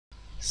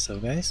So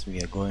guys,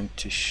 we are going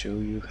to show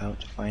you how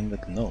to find the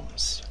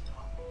gnomes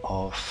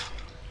of,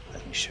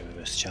 let me show you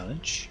this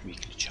challenge,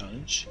 weekly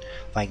challenge.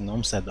 Find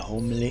gnomes at the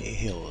Homely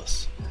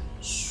Hills.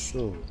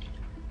 So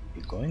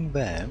you're going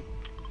there,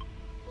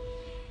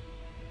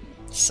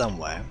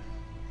 somewhere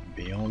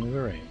beyond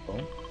the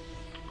rainbow,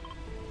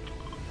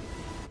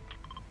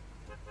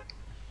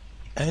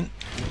 and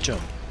you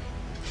jump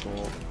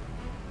before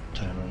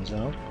time runs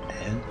out,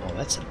 and oh,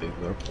 that's a big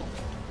whirlpool.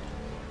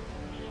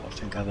 I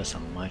think others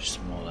are much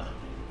smaller.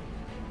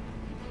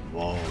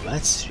 Whoa,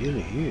 that's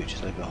really huge.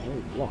 It's like a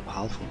whole block,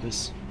 half of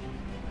this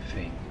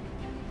thing.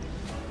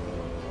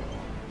 Whoa.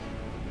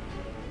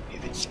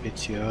 If it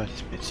spits you out, it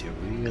spits you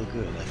real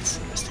good. Let's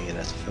investigate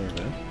that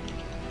further.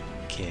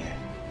 Okay,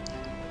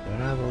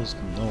 where are those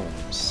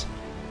gnomes?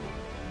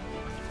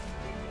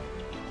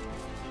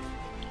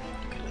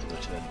 Okay, let's go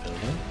to that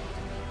building.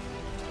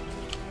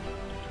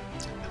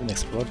 I haven't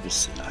explored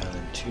this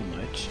island too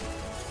much.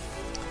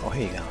 Oh,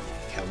 here you go.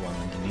 You have one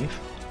underneath.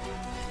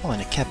 Oh, and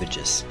the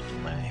cabbages.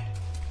 My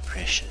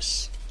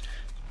precious.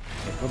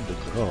 They probably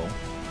grow.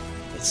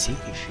 Let's see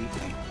if we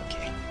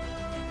okay.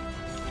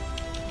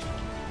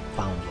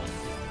 Found one.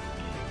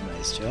 Yeah,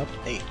 nice job.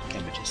 Hey,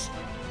 cabbages.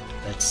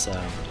 Let's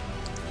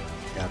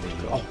grab it.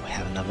 Oh, we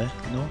have another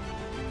gnome.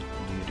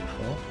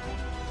 Beautiful.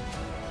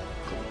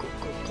 Go, go,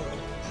 go, go.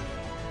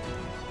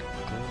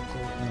 Go,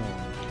 go,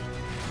 gnome.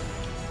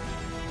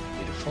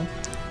 Beautiful.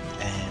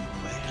 And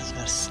where's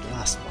this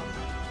last one?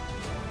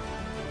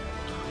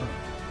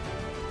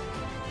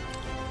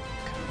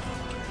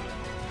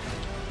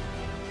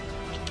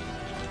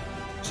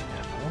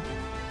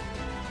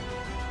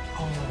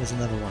 Oh, there's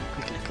another one.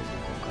 Quickly, go, go,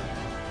 go, go.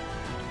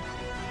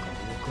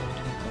 Go, go,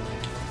 go,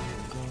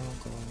 go,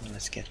 go.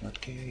 Let's get not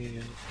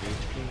killed.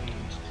 Please,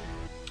 please.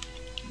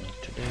 Not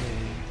today.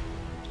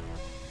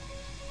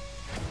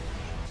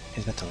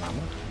 Is that a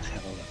llama? Let's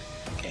have a look.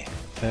 Okay,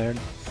 third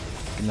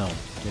gnome.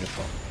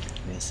 Beautiful.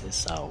 This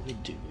is how we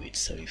do it.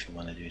 So if you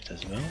want to do it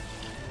as well,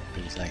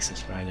 please like,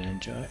 subscribe, and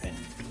enjoy, and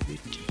do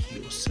it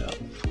yourself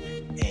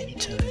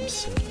anytime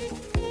soon.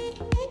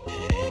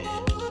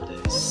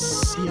 And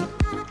see ya.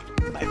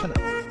 Bye for now.